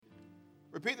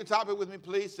Repeat the topic with me,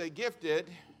 please. Say, gifted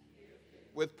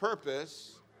with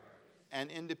purpose and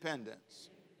independence.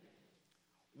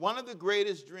 One of the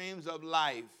greatest dreams of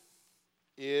life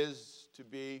is to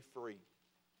be free.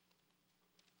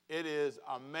 It is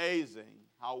amazing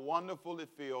how wonderful it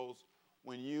feels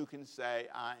when you can say,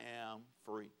 I am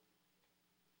free.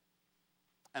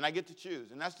 And I get to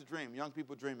choose, and that's the dream. Young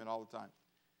people dream it all the time.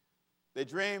 They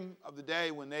dream of the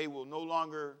day when they will no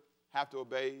longer have to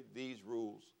obey these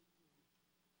rules.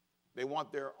 They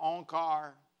want their own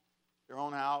car, their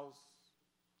own house.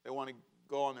 They want to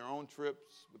go on their own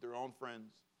trips with their own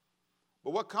friends.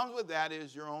 But what comes with that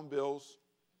is your own bills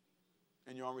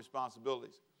and your own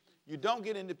responsibilities. You don't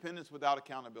get independence without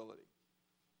accountability.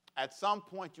 At some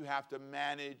point, you have to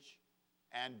manage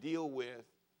and deal with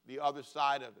the other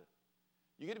side of it.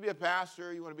 You get to be a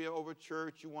pastor, you want to be over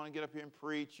church, you want to get up here and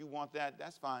preach, you want that,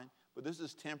 that's fine. But this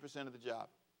is 10% of the job.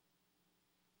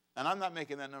 And I'm not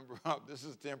making that number up. This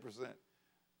is 10%.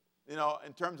 You know,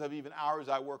 in terms of even hours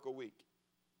I work a week.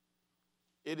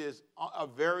 It is a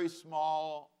very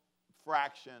small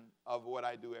fraction of what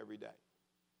I do every day.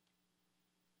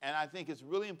 And I think it's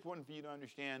really important for you to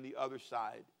understand the other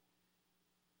side.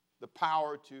 The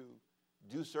power to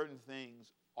do certain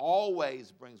things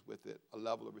always brings with it a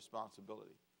level of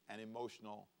responsibility and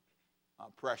emotional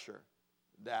pressure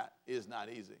that is not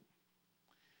easy.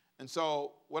 And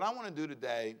so what I want to do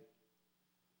today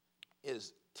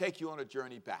is take you on a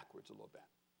journey backwards a little bit.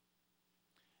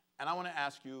 And I want to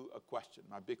ask you a question,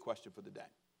 my big question for the day.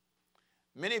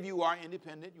 Many of you are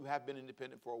independent. You have been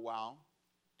independent for a while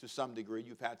to some degree.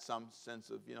 You've had some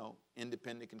sense of,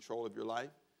 independent control of your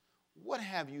life. What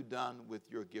have you done with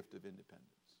your gift of independence?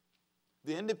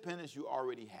 The independence you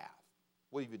already have.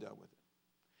 What have you done with it?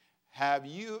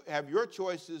 Have your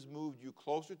choices moved you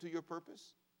closer to your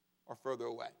purpose or further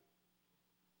away?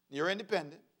 You're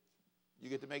independent. You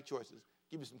get to make choices.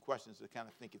 Give you some questions to kind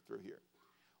of think it through here.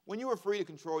 When you were free to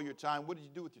control your time, what did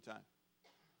you do with your time?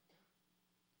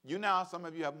 Some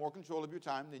of you have more control of your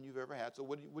time than you've ever had, so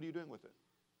what are you doing with it?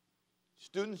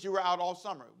 Students, you were out all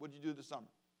summer. What did you do this summer?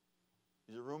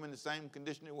 Is your room in the same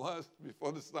condition it was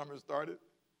before the summer started?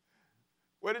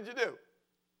 What did you do?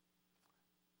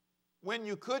 When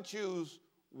you could choose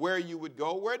where you would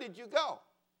go, where did you go?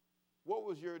 What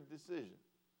was your decision?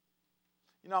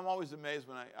 I'm always amazed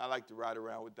when I like to ride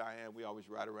around with Diane. We always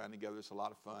ride around together. It's a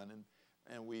lot of fun.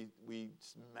 And we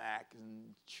smack and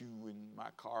chew in my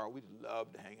car. We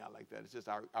love to hang out like that. It's just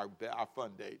our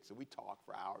fun date. So we talk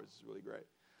for hours. It's really great.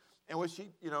 And when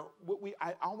she,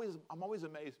 I'm always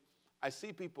amazed. I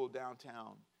see people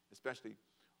downtown, especially,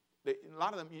 a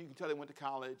lot of them, you can tell they went to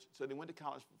college. So they went to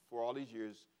college for all these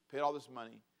years, paid all this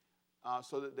money,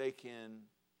 so that they can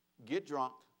get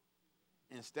drunk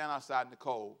and stand outside in the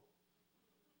cold,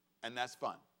 and that's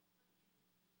fun.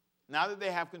 Now that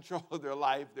they have control of their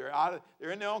life,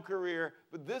 they're in their own career,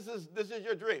 but this is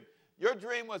your dream. Your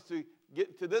dream was to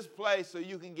get to this place so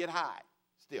you can get high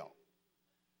still.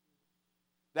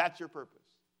 That's your purpose.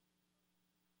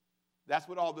 That's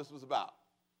what all this was about.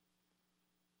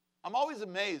 I'm always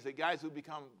amazed at guys who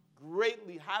become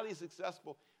greatly, highly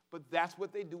successful, but that's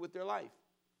what they do with their life.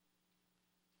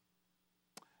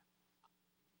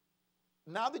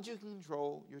 Now that you can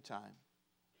control your time,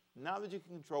 now that you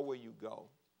can control where you go,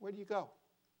 where do you go?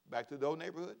 Back to the old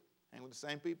neighborhood, hang with the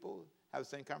same people, have the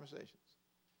same conversations.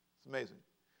 It's amazing.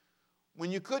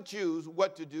 When you could choose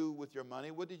what to do with your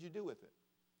money, what did you do with it?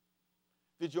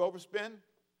 Did you overspend?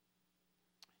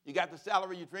 You got the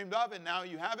salary you dreamed of, and now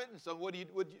you have it, and so what do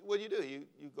you do?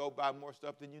 You go buy more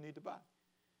stuff than you need to buy.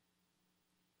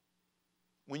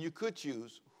 When you could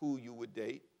choose who you would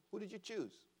date, who did you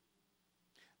choose?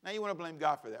 Now you want to blame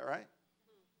God for that, right?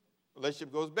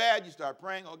 Relationship goes bad, you start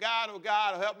praying, oh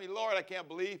God, help me, Lord, I can't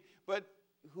believe. But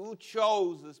who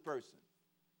chose this person?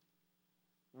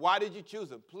 Why did you choose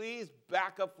them? Please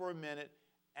back up for a minute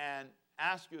and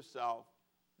ask yourself,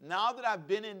 now that I've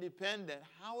been independent,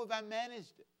 how have I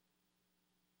managed it?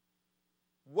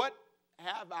 What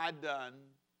have I done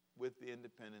with the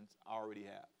independence I already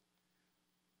have?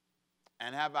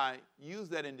 And have I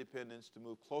used that independence to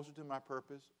move closer to my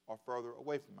purpose or further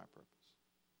away from my purpose?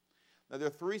 Now, there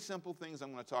are three simple things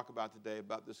I'm going to talk about today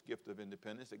about this gift of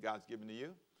independence that God's given to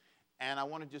you. And I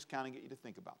want to just kind of get you to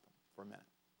think about them for a minute.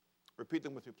 Repeat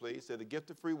them with me, please. Say the gift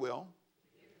of free will,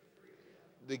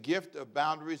 the gift of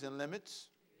boundaries and limits,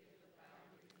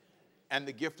 and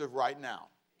the gift of right now.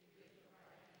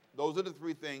 Those are the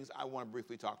three things I want to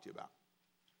briefly talk to you about.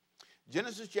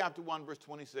 Genesis chapter 1, verse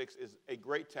 26 is a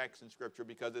great text in Scripture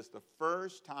because it's the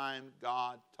first time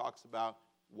God talks about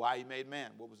why he made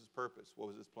man. What was his purpose? What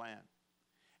was his plan?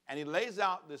 And he lays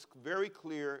out this very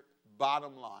clear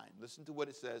bottom line. Listen to what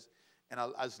it says, and I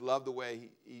just love the way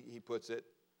he puts it.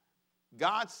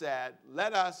 God said,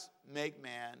 let us make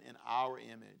man in our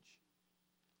image,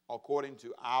 according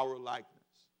to our likeness.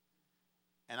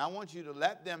 And I want you to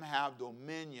let them have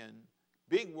dominion,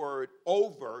 big word,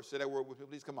 over, say that word with me,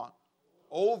 please, come on,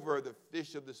 over the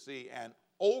fish of the sea, and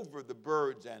over the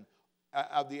birds and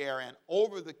of the air, and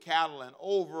over the cattle, and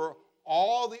over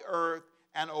all the earth,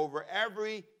 and over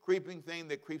every creeping thing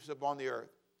that creeps upon the earth.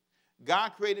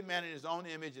 God created man in his own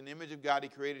image. In the image of God, he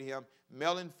created him,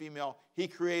 male and female. He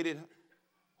created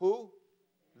who?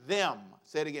 Them.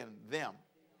 Say it again, them.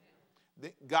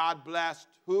 God blessed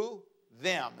who?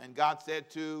 Them. And God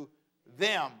said to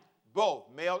them, both,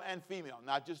 male and female,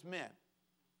 not just men.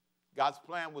 God's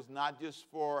plan was not just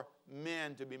for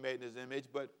men to be made in his image,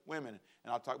 but women.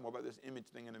 And I'll talk more about this image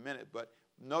thing in a minute. But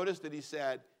notice that he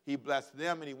said he blessed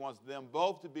them, and he wants them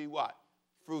both to be what?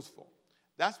 Fruitful.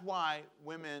 That's why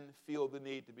women feel the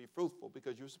need to be fruitful,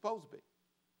 because you're supposed to be.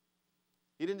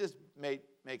 He didn't just make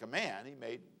a man, he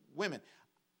made women.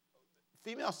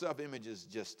 Female self-image is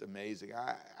just amazing.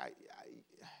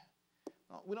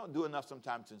 We don't do enough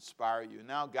sometimes to inspire you.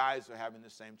 Now guys are having the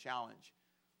same challenge.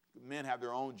 Men have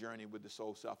their own journey with this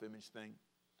whole self-image thing.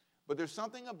 But there's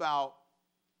something about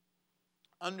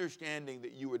understanding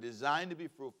that you were designed to be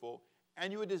fruitful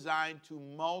and you were designed to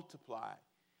multiply,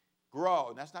 grow.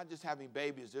 And that's not just having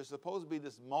babies. There's supposed to be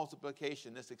this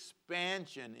multiplication, this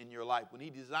expansion in your life. When he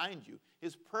designed you,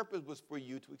 his purpose was for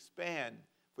you to expand,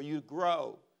 for you to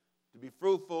grow, to be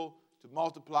fruitful, to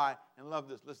multiply, and love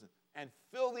this. Listen, and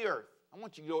fill the earth. I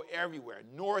want you to go everywhere,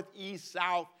 north, east,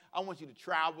 south. I want you to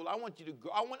travel. I want you to go.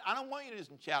 I don't want you to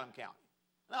just in Chatham County.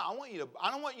 No,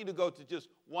 I don't want you to go to just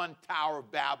one Tower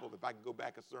of Babel, if I can go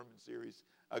back a sermon series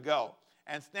ago,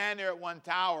 and stand there at one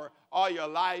tower all your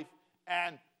life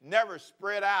and never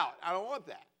spread out. I don't want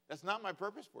that. That's not my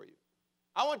purpose for you.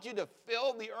 I want you to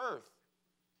fill the earth.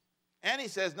 And he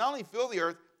says, not only fill the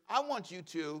earth, I want you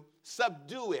to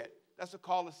subdue it. That's a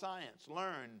call to science.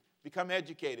 Learn, become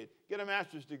educated, get a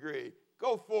master's degree,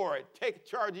 go for it, take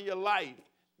charge of your life.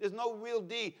 There's no real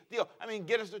deal. I mean,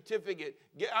 get a certificate.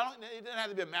 It doesn't have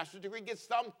to be a master's degree. Get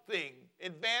something.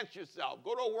 Advance yourself.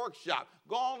 Go to a workshop.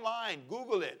 Go online.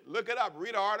 Google it. Look it up.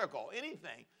 Read an article.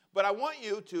 Anything. But I want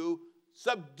you to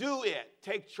subdue it.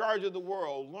 Take charge of the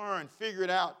world. Learn. Figure it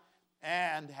out.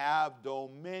 And have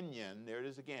dominion, there it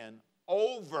is again,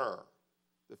 over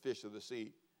the fish of the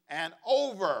sea, and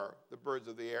over the birds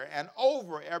of the air, and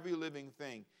over every living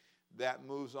thing that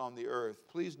moves on the earth.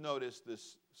 Please notice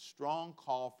this strong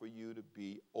call for you to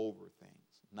be over things,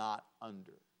 not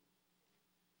under.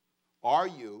 Are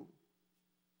you,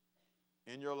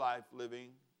 in your life, living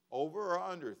over or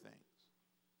under things?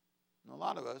 And a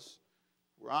lot of us,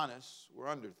 we're honest, we're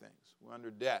under things. We're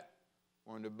under debt.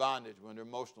 We're under bondage. We're under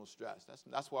emotional stress.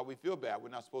 That's why we feel bad. We're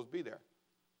not supposed to be there.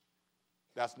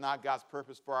 That's not God's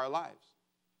purpose for our lives.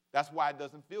 That's why it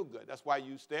doesn't feel good. That's why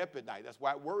you stay up at night. That's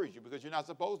why it worries you, because you're not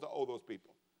supposed to owe those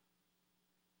people.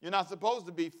 You're not supposed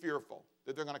to be fearful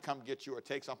that they're going to come get you or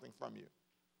take something from you.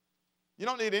 You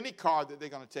don't need any car that they're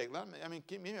going to take.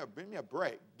 Give me a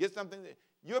break. Get something.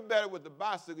 You're better with the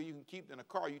bicycle you can keep than a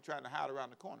car you're trying to hide around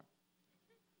the corner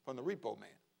from the repo man.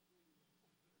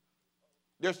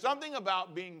 There's something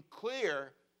about being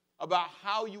clear about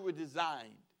how you were designed.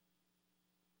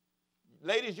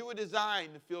 Ladies, you were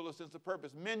designed to feel a sense of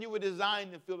purpose. Men, you were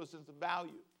designed to feel a sense of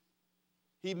value.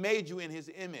 He made you in his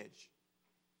image,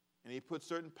 and he put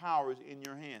certain powers in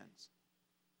your hands.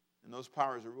 And those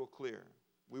powers are real clear.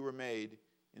 We were made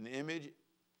in the image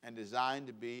and designed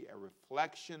to be a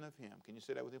reflection of him. Can you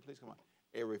say that with me, please? Come on.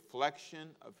 A reflection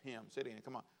of him. Say it again.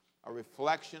 Come on. A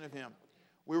reflection of him.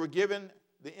 We were given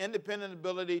the independent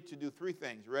ability to do three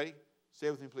things. Ready? Say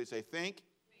it with me, please. Say think,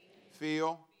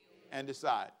 feel, and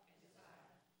decide.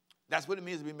 That's what it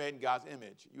means to be made in God's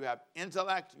image. You have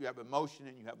intellect, you have emotion,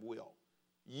 and you have will.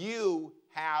 You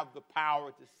have the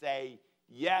power to say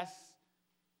yes,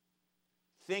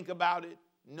 think about it,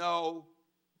 no,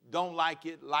 don't like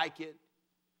it,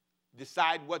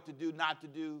 decide what to do, not to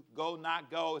do, go,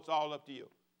 not go. It's all up to you.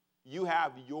 You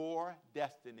have your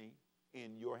destiny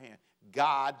in your hand.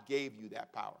 God gave you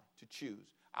that power to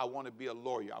choose. I want to be a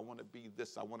lawyer. I want to be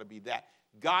this. I want to be that.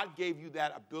 God gave you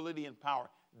that ability and power.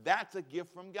 That's a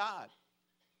gift from God.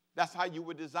 That's how you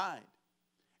were designed.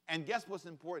 And guess what's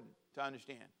important to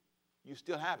understand? You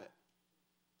still have it.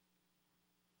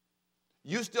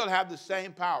 You still have the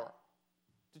same power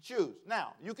to choose.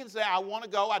 Now, you can say, I want to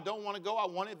go, I don't want to go, I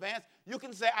want to advance. You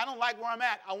can say, I don't like where I'm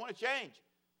at, I want to change.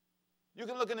 You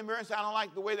can look in the mirror and say, I don't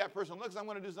like the way that person looks, I'm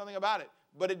going to do something about it.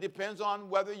 But it depends on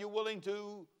whether you're willing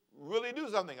to really do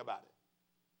something about it.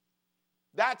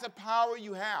 That's a power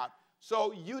you have.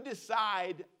 So you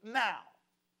decide now.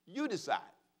 You decide.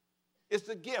 It's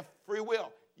a gift, free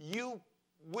will. You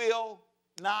will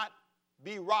not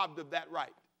be robbed of that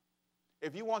right.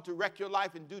 If you want to wreck your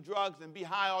life and do drugs and be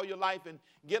high all your life and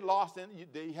get lost in it,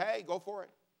 hey, go for it.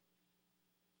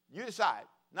 You decide.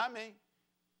 Not me.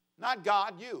 Not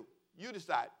God, you. You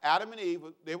decide. Adam and Eve,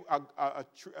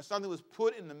 something was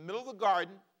put in the middle of the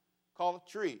garden called a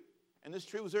tree. And this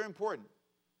tree was very important.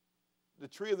 The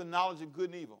tree of the knowledge of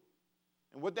good and evil.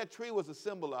 And what that tree was a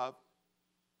symbol of,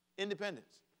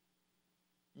 independence.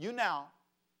 You now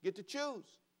get to choose.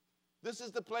 This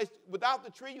is the place. Without the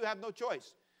tree, you have no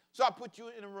choice. So I put you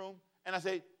in a room, and I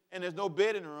say, and there's no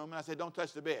bed in the room, and I say, don't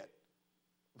touch the bed.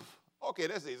 Okay,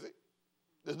 that's easy.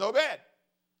 There's no bed.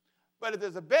 But if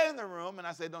there's a bed in the room, and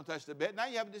I say, don't touch the bed, now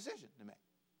you have a decision to make.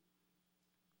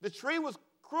 The tree was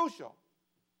crucial.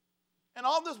 And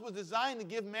all this was designed to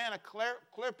give man a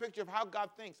clear picture of how God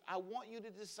thinks. I want you to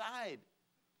decide.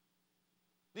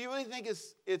 Do you really think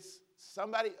it's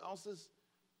somebody else's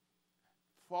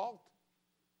fault?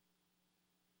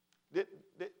 That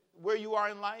where you are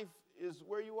in life is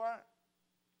where you are?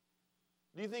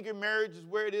 Do you think your marriage is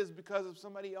where it is because of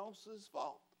somebody else's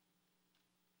fault?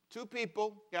 Two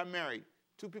people got married.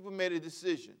 Two people made a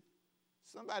decision.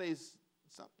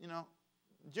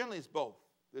 Generally it's both.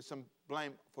 There's some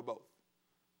blame for both.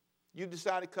 You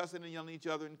decided cussing and yelling at each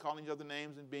other and calling each other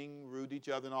names and being rude to each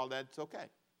other and all that. It's okay.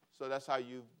 So that's how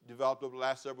you've developed over the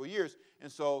last several years. And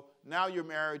so now your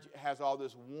marriage has all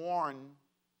this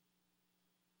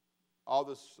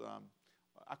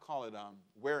I call it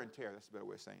wear and tear. That's a better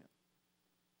way of saying it.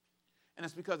 And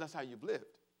it's because that's how you've lived.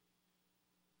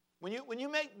 When you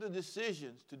make the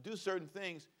decisions to do certain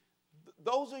things,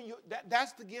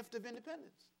 that's the gift of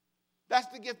independence. That's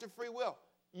the gift of free will.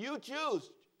 You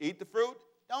choose. Eat the fruit.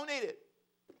 Don't eat it.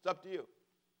 It's up to you.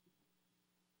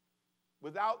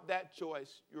 Without that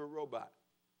choice, you're a robot.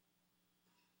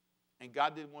 And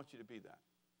God didn't want you to be that.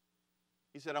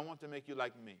 He said, I want to make you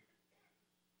like me.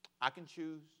 I can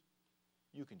choose.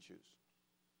 You can choose.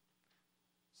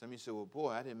 Some of you say, well, boy,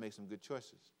 I didn't make some good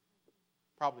choices.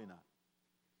 Probably not.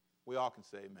 We all can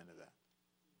say amen to that.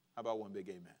 How about one big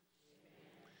amen? Amen.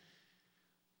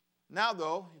 Now,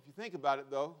 though, if you think about it,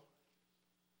 though,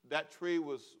 that tree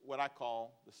was what I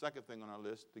call the second thing on our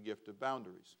list, the gift of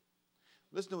boundaries.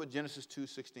 Listen to what Genesis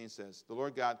 2:16 says. The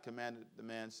Lord God commanded the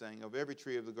man, saying, of every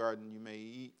tree of the garden you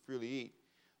may freely eat,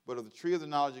 but of the tree of the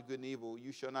knowledge of good and evil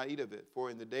you shall not eat of it, for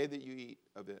in the day that you eat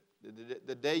of it,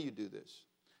 the day you do this.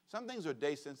 Some things are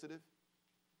day sensitive.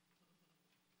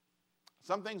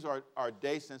 Some things are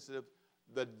day sensitive.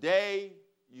 The day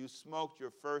you smoked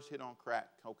your first hit on crack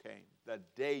cocaine, the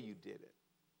day you did it,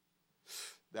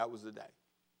 that was the day.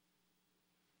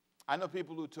 I know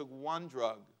people who took one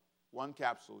drug, one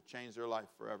capsule, changed their life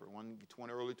forever,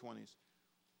 early 20s.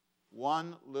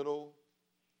 One little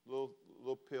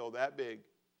pill that big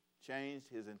changed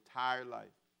his entire life.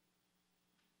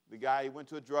 He went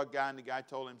to a drug guy, and the guy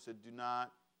told him, said, do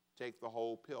not take the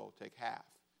whole pill, take half.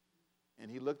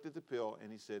 And he looked at the pill,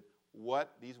 and he said,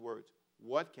 these words,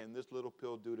 what can this little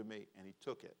pill do to me? And he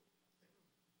took it.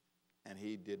 And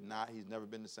he's never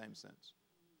been the same since.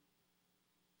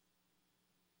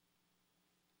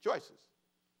 Choices.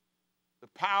 The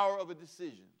power of a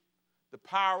decision. The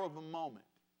power of a moment.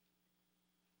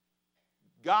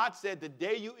 God said the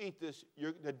day you eat this,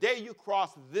 the day you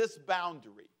cross this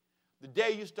boundary, the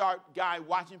day you start,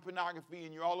 watching pornography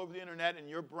and you're all over the internet and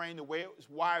your brain, the way it's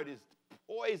wired, is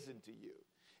poison to you.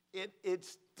 It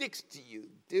sticks to you,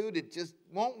 dude. It just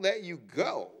won't let you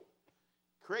go.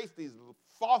 Creates these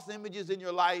false images in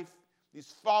your life,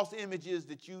 these false images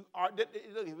that you are. Look,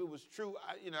 if it was true,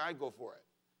 I'd go for it.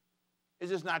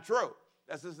 It's just not true.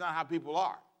 That's just not how people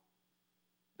are.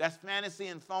 That's fantasy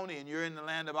and phony, and you're in the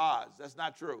land of Oz. That's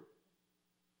not true.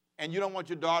 And you don't want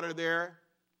your daughter there.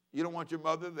 You don't want your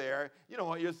mother there. You don't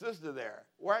want your sister there.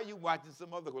 Why are you watching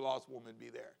some other lost woman be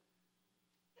there?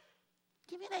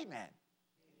 Give me an amen.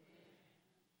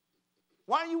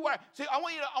 Why are you watching? See, I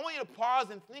want you to pause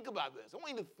and think about this. I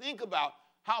want you to think about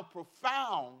how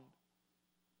profound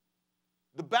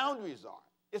the boundaries are.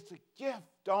 It's a gift.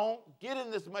 Don't get in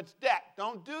this much debt.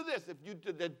 Don't do this.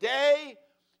 The day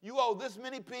you owe this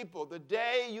many people, the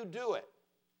day you do it,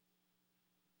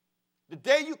 the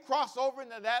day you cross over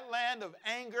into that land of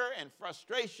anger and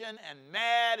frustration and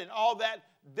mad and all that,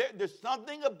 there's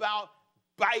something about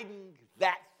biting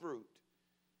that fruit.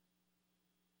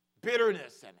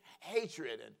 Bitterness and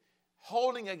hatred and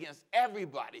holding against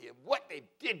everybody and what they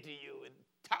did to you and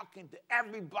talking to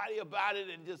everybody about it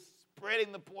and just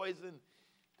spreading the poison.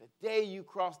 The day you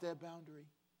cross that boundary,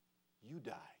 you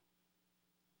die.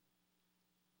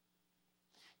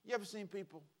 You ever seen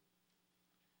people?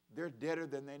 They're deader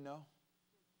than they know.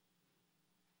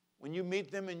 When you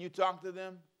meet them and you talk to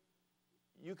them,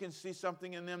 you can see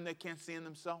something in them they can't see in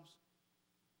themselves.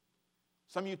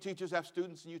 Some of you teachers have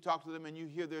students and you talk to them and you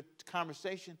hear their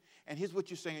conversation, and here's what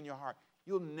you're saying in your heart.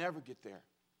 You'll never get there.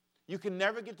 You can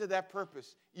never get to that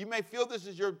purpose. You may feel this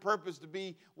is your purpose to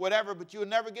be whatever, but you'll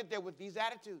never get there with these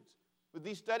attitudes, with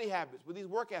these study habits, with these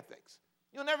work ethics.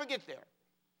 You'll never get there.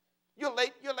 You're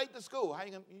late to school. How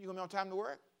you going to be on time to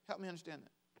work? Help me understand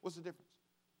that. What's the difference?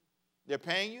 They're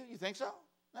paying you? You think so?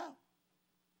 No.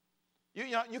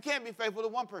 You can't be faithful to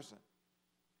one person.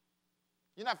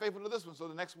 You're not faithful to this one, so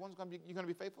the next one's you're going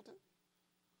to be faithful to?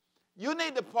 You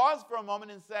need to pause for a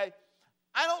moment and say,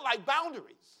 I don't like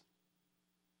boundaries.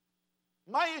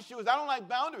 My issue is I don't like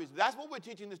boundaries. That's what we're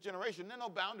teaching this generation. There are no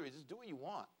boundaries. Just do what you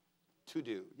want to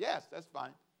do. Yes, that's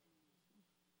fine.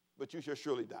 But you shall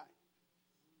surely die.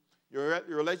 Your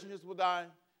relationships will die.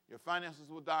 Your finances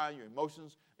will die. Your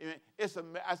emotions.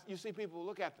 You see people,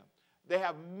 look at them. They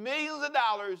have millions of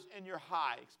dollars in your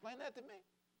high. Explain that to me.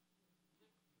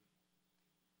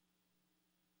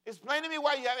 Explain to me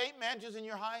why you have 8 mansions in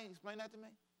your high. Explain that to me.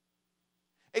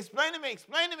 Explain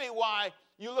to me why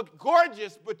you look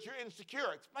gorgeous but you're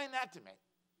insecure. Explain that to me.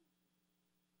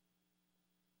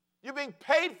 You're being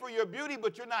paid for your beauty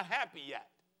but you're not happy yet.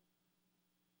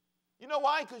 You know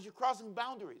why? Because you're crossing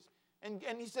boundaries. And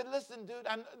he said, listen, dude,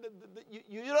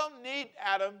 you don't need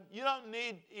Adam, you don't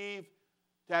need Eve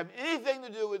to have anything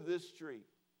to do with this tree.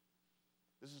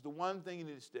 This is the one thing you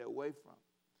need to stay away from.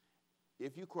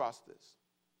 If you cross this,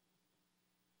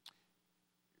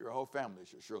 your whole family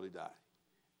shall surely die.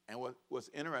 And what's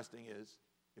interesting is,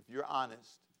 if you're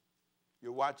honest,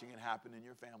 you're watching it happen in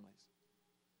your families.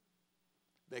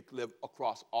 They live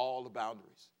across all the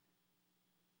boundaries.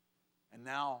 And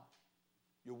now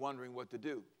you're wondering what to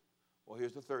do. Well,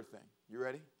 here's the third thing. You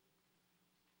ready?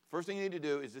 First thing you need to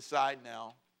do is decide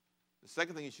now. The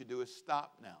second thing you should do is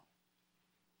stop now.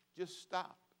 Just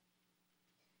stop.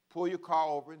 Pull your car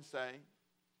over and say,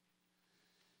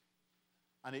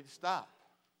 I need to stop.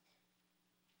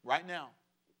 Right now.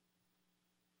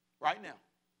 Right now.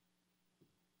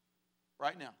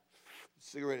 Right now. The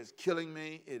cigarette is killing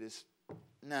me. It is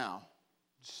now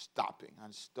stopping. I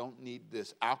just don't need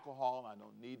this alcohol. I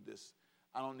don't need this.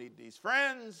 I don't need these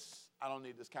friends. I don't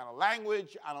need this kind of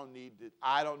language. I don't need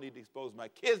to expose my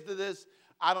kids to this.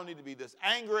 I don't need to be this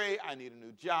angry. I need a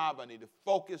new job. I need to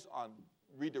focus on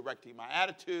redirecting my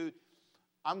attitude.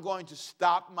 I'm going to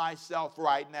stop myself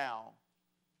right now.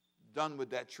 Done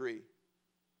with that tree.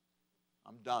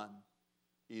 I'm done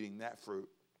eating that fruit.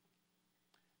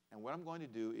 And what I'm going to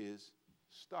do is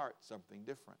start something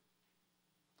different.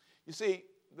 You see,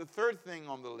 the third thing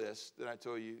on the list that I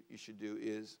told you should do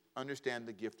is understand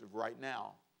the gift of right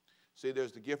now. See,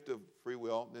 there's the gift of free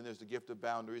will, then there's the gift of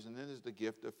boundaries, and then there's the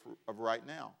gift of right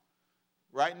now.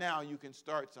 Right now, you can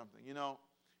start something. You know,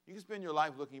 you can spend your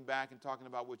life looking back and talking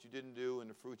about what you didn't do and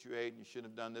the fruit you ate and you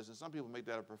shouldn't have done this. And some people make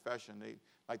that a profession. They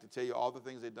like to tell you all the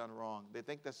things they've done wrong. They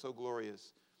think that's so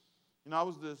glorious. You know, I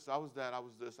was this, I was that, I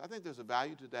was this. I think there's a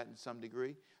value to that in some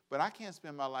degree. But I can't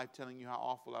spend my life telling you how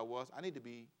awful I was. I need to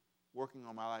be working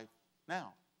on my life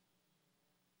now.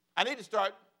 I need to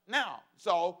start now.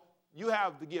 So you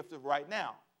have the gift of right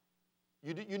now.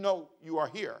 You know you are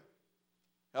here.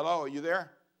 Hello, are you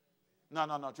there? No,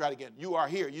 try it again. You are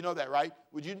here. You know that, right?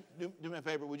 Would you do me a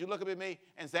favor? Would you look up at me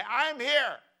and say, I'm here?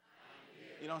 I'm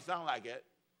here. You don't sound like it.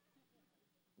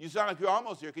 You sound like you're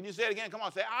almost here. Can you say it again? Come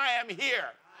on, say, I am here. I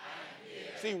am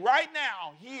here. See, right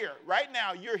now,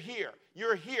 you're here.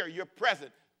 You're here. You're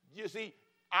present. You see,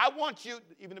 I want you,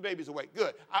 even the baby's awake.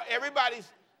 Good. Everybody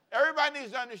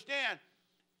needs to understand,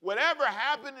 whatever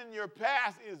happened in your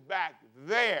past is back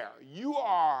there. You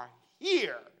are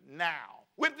here now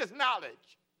with this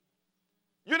knowledge.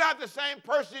 You're not the same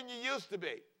person you used to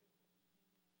be.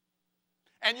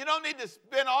 And you don't need to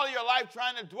spend all of your life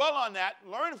trying to dwell on that.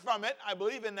 Learn from it. I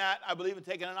believe in that. I believe in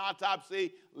taking an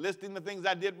autopsy, listing the things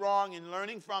I did wrong and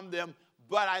learning from them.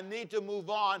 But I need to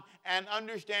move on and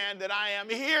understand that I am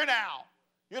here now.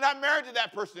 You're not married to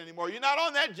that person anymore. You're not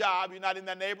on that job. You're not in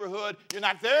that neighborhood. You're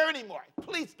not there anymore.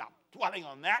 Please stop dwelling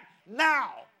on that.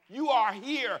 Now. You are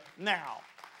here now.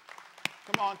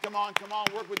 Come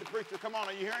on. Work with the preacher. Come on.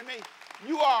 Are you hearing me?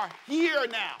 You are here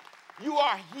now. You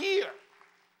are here.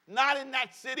 Not in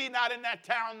that city, not in that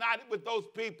town, not with those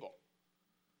people.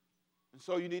 And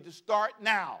so you need to start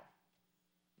now.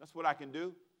 That's what I can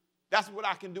do. That's what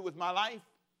I can do with my life.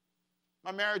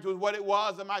 My marriage was what it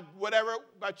was, and whatever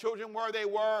my children were, they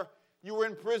were. You were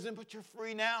in prison, but you're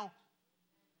free now.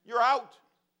 You're out.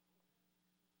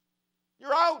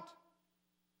 You're out.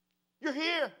 You're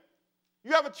here.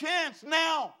 You have a chance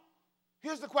now.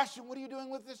 Here's the question. What are you doing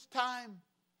with this time?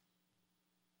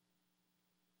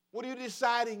 What are you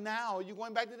deciding now? Are you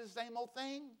going back to the same old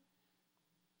thing?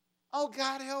 Oh,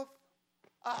 God, help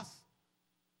us.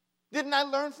 Didn't I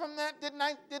learn from that? Didn't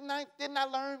I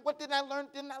learn? What did I learn?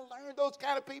 Didn't I learn those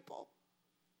kind of people?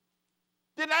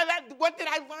 What did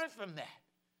I learn from that?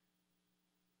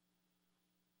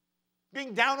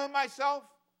 Being down on myself?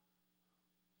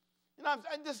 You know,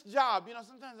 this job, you know,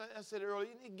 sometimes I said earlier,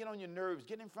 you need to get on your nerves,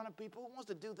 get in front of people. Who wants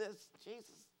to do this?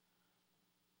 Jesus.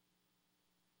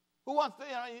 Who wants to,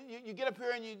 you know, you get up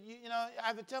here and you know, I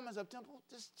have to tell myself, Temple,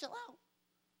 just chill out.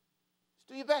 Just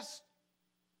do your best.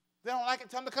 If they don't like it,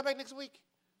 tell them to come back next week.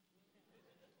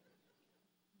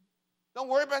 Don't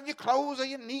worry about your clothes or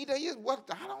your need or your what.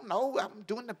 I don't know. I'm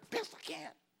doing the best I can.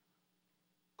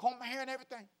 Comb my hair and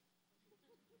everything.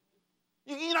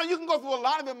 You know, you can go through a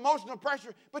lot of emotional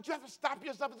pressure, but you have to stop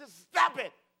yourself and just stop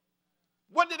it.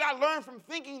 What did I learn from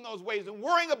thinking those ways and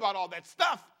worrying about all that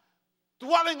stuff?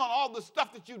 Dwelling on all the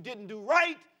stuff that you didn't do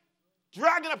right,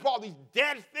 dragging up all these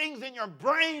dead things in your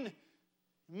brain,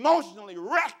 emotionally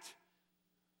wrecked.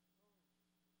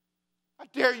 I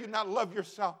dare you not love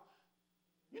yourself.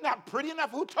 You're not pretty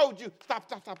enough. Who told you? Stop.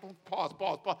 Pause.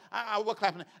 We're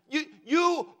clapping.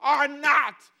 You are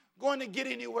not going to get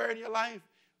anywhere in your life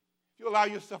if you allow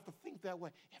yourself to think that way.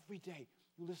 Every day,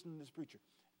 you listen to this preacher.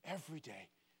 Every day,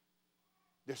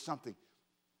 there's something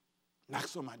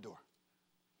knocks on my door.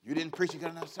 You didn't preach, you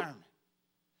got another sermon.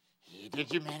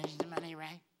 Did you manage the money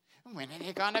right? When are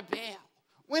they going to bill?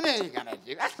 When are they going to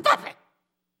do that? Stop it.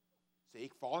 See,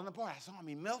 falling apart. I saw him.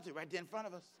 He melted right there in front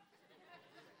of us.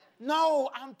 No,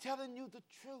 I'm telling you the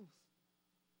truth.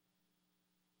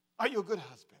 Are you a good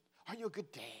husband? Are you a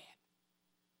good dad?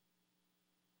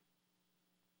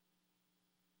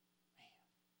 Man,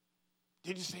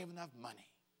 did you save enough money?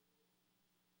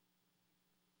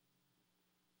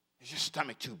 Is your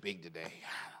stomach too big today?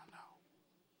 I don't know.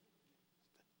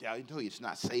 The devil told you it's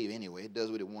not saved anyway. It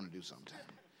does what it wants to do sometimes.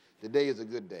 Today is a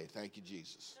good day. Thank you,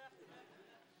 Jesus.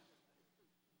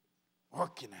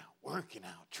 Working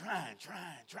out, trying.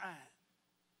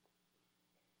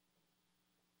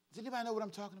 Does anybody know what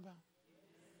I'm talking about?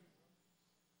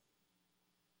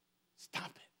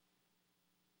 Stop it.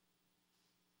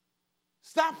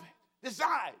 Stop it.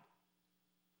 Decide.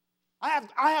 I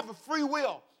have a free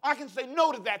will. I can say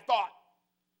no to that thought.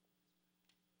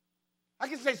 I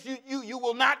can say you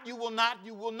will not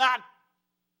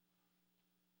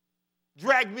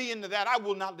drag me into that. I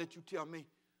will not let you tell me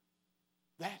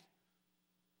that.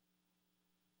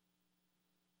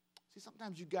 See,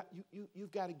 sometimes you've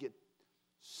got to get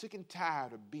sick and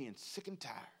tired of being sick and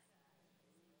tired.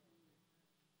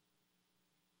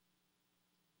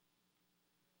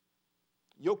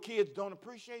 Your kids don't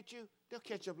appreciate you, they'll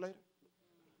catch up later.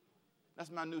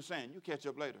 That's my new saying. You catch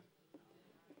up later.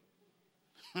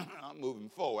 I'm moving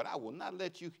forward. I will not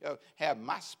let you have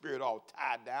my spirit all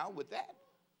tied down with that.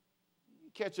 You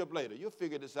catch up later. You'll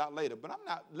figure this out later. But I'm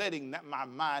not letting my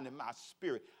mind and my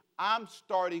spirit. I'm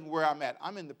starting where I'm at.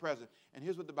 I'm in the present. And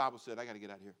here's what the Bible said. I got to get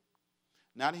out of here.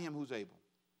 Now to him who's able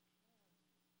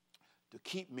to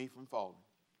keep me from falling,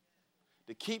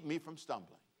 to keep me from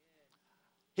stumbling.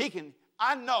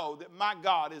 I know that my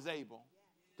God is able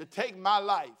to take my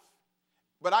life,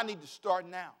 but I need to start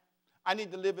now. I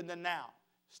need to live in the now.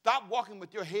 Stop walking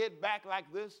with your head back like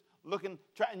this,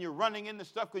 you're running into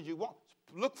stuff because you won't.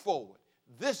 Look forward.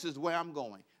 This is where I'm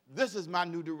going. This is my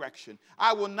new direction.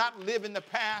 I will not live in the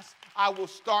past. I will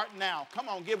start now. Come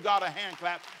on, give God a hand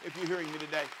clap if you're hearing me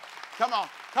today. Come on,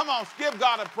 give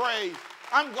God a praise.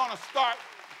 I'm going to start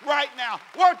right now.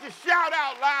 Why don't you shout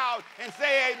out loud and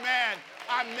say amen?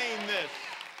 I mean this.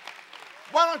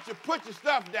 Why don't you put your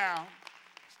stuff down,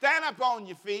 stand up on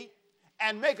your feet,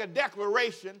 and make a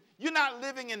declaration. You're not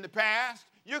living in the past.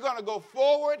 You're going to go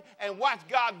forward and watch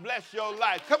God bless your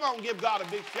life. Come on, give God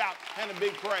a big shout and a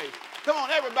big praise. Come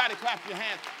on, everybody clap your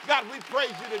hands. God, we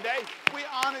praise you today. We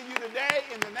honor you today.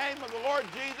 In the name of the Lord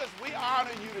Jesus, we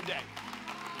honor you today.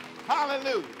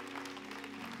 Hallelujah.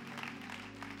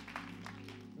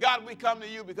 God, we come to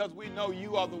you because we know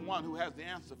you are the one who has the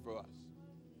answer for us.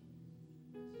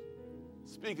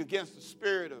 Speak against the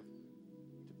spirit of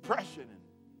depression and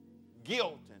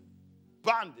guilt and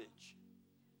bondage.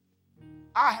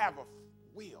 I have a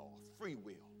free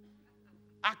will.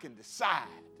 I can decide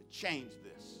to change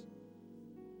this.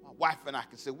 My wife and I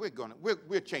can say,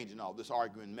 we're changing all this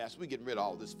arguing mess. We're getting rid of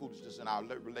all this foolishness in our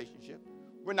relationship.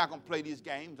 We're not going to play these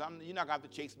games. You're not going to have to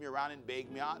chase me around and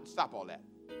beg me out and stop all that.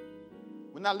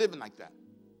 We're not living like that.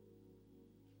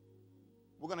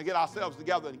 We're going to get ourselves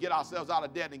together and get ourselves out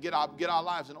of debt and get our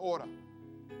lives in order.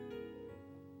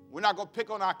 We're not going to pick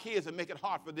on our kids and make it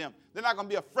hard for them. They're not going to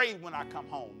be afraid when I come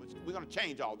home. We're going to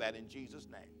change all that in Jesus'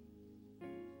 name.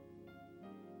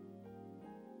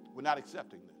 We're not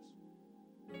accepting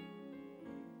this.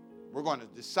 We're going to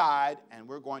decide, and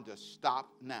we're going to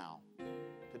stop now.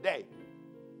 Today.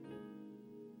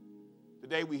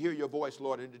 Today we hear your voice,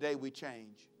 Lord, and today we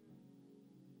change.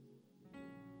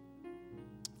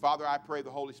 Father, I pray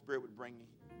the Holy Spirit would bring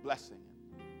blessing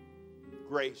and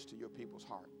grace to your people's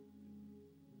heart.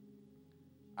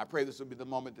 I pray this will be the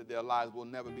moment that their lives will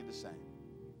never be the same.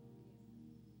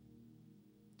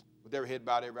 With every head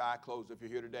bowed, every eye closed, if you're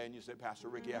here today and you say, Pastor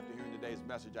Ricky, after hearing today's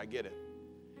message, I get it.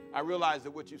 I realize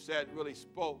that what you said really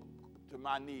spoke to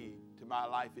my need, to my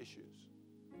life issues.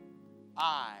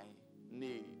 I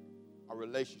need a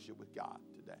relationship with God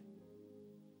today.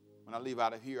 When I leave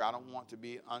out of here, I don't want to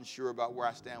be unsure about where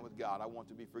I stand with God. I want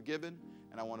to be forgiven,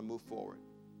 and I want to move forward.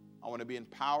 I want to be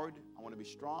empowered. I want to be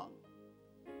strong.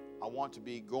 I want to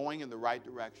be going in the right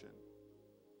direction.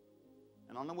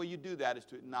 And the only way you do that is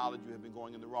to acknowledge you have been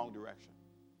going in the wrong direction.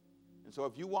 And so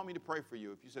if you want me to pray for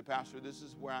you, if you say, Pastor, this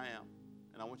is where I am,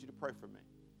 and I want you to pray for me.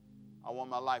 I want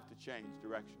my life to change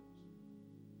directions.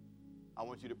 I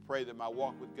want you to pray that my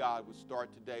walk with God would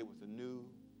start today with a new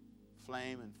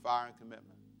flame and fire and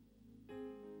commitment.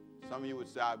 Some of you would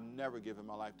say, I've never given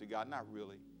my life to God. Not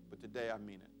really, but today I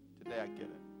mean it. Today I get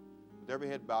it. With every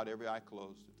head bowed, every eye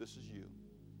closed, if this is you,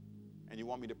 and you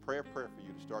want me to pray a prayer for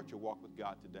you to start your walk with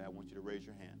God today, I want you to raise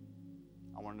your hand.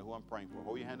 I want to know who I'm praying for.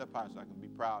 Hold your hand up high so I can be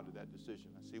proud of that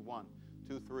decision. I see 1,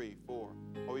 2, 3, 4.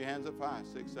 Hold your hands up high.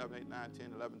 6, 7, 8, 9,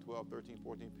 10, 11, 12, 13,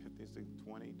 14, 15, 16,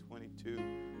 20, 22,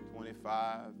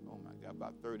 25. Oh, my God,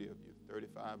 about 30 of you,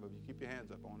 35 of you. Keep your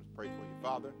hands up. I want to pray for you.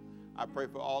 Father, I pray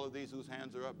for all of these whose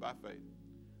hands are up by faith.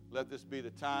 Let this be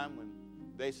the time when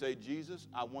they say, Jesus,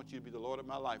 I want you to be the Lord of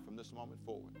my life from this moment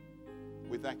forward.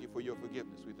 We thank you for your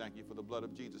forgiveness. We thank you for the blood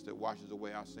of Jesus that washes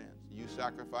away our sins. You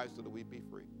sacrificed so that we be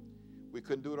free. We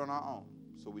couldn't do it on our own,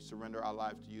 so we surrender our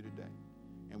lives to you today.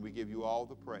 And we give you all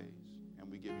the praise, and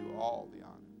we give you all the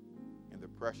honor in the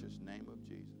precious name of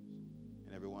Jesus.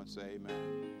 And everyone say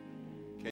amen.